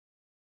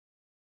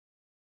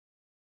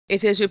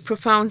It is with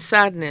profound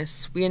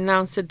sadness we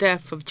announce the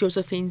death of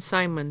Josephine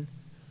Simon,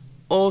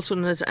 also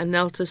known as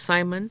Anelta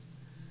Simon,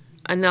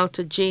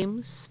 Anelta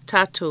James,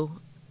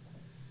 Tato,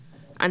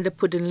 and the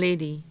Puddin'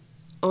 Lady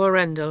of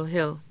Arundel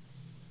Hill.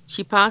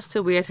 She passed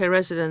away at her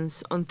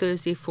residence on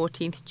Thursday,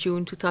 14th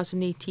June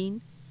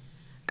 2018,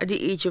 at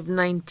the age of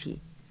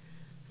 90,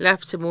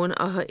 left among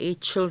are her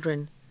 8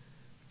 children: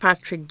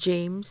 Patrick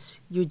James,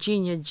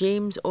 Eugenia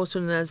James, also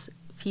known as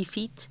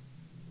Fifite,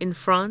 in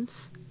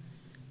France,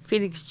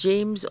 Felix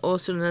James,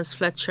 also known as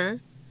Fletcher,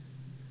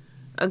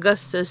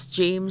 Augustus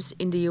James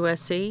in the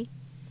USA,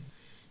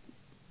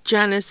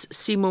 Janice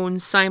Simone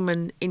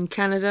Simon in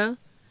Canada,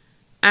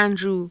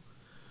 Andrew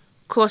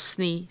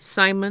Cosney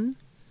Simon,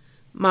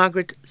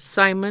 Margaret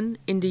Simon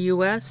in the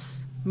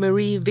US,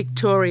 Marie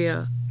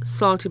Victoria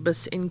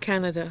Saltibus in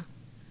Canada.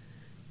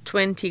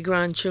 20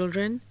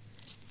 grandchildren: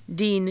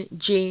 Dean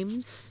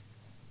James,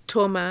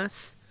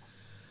 Thomas,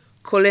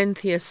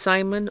 Colenthia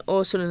Simon,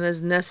 also known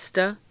as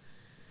Nesta,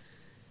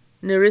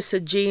 Nerissa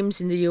James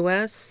in the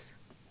US,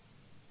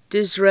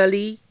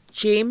 Disraeli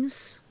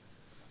James,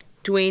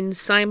 Dwayne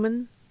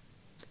Simon,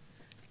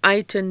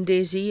 Aiton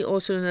Daisy,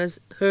 also known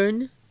as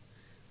Hearn,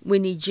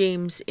 Winnie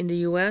James in the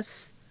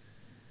US,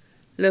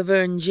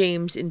 Laverne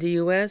James in the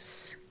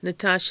US,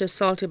 Natasha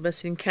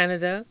Saltibus in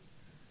Canada,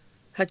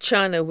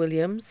 Hachana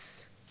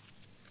Williams,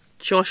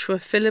 Joshua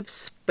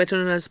Phillips, better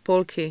known as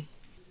Polke,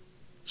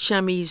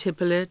 Shamiz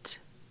Hippolyte,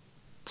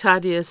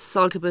 Thaddeus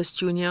Saltibus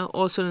Jr.,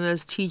 also known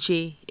as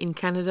TJ in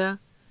Canada,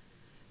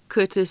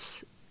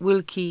 Curtis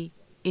Wilkie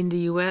in the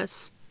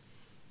US,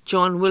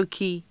 John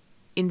Wilkie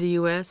in the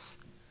US,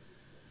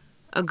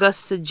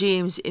 Augusta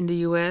James in the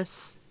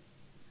US,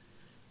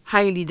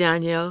 Hailey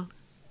Daniel,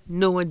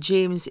 Noah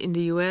James in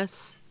the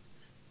US,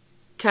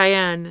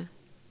 Kyan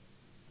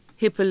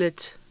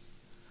Hippolyte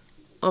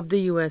of the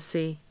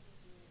USA.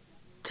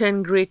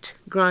 10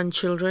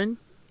 great-grandchildren: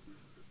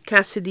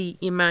 Cassidy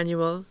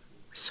Emmanuel,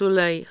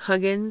 Soleil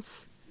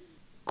Huggins,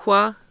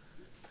 Qua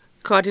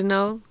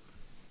Cardinal,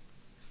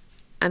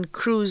 and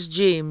Cruz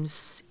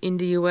James in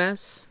the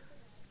US,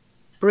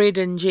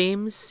 Braden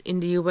James in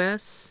the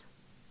US,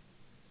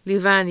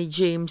 Livani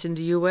James in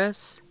the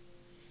US,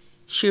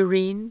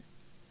 Shireen,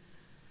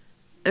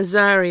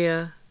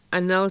 Azaria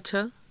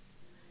Anelta,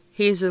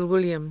 Hazel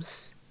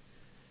Williams.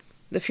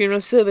 The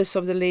funeral service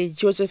of the late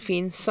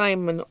Josephine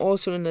Simon,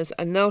 also known as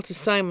Anelta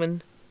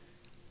Simon,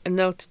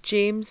 Anelta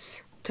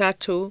James,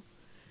 Tato,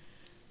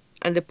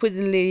 and the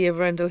Puddin' Lady of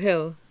Arundel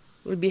Hill,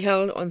 will be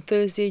held on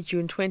Thursday,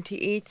 June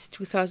 28,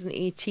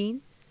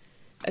 2018,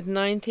 at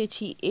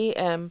 9:30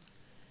 a.m.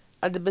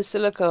 at the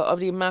Basilica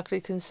of the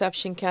Immaculate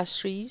Conception,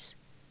 Castries,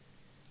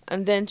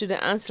 and then to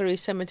the ancillary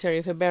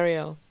cemetery for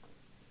burial.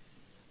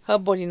 Her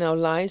body now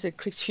lies at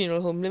Crick's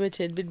Funeral Home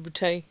Limited,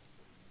 Bidbutay.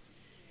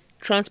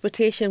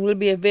 Transportation will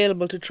be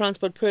available to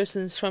transport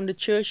persons from the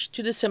church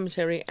to the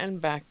cemetery and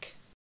back.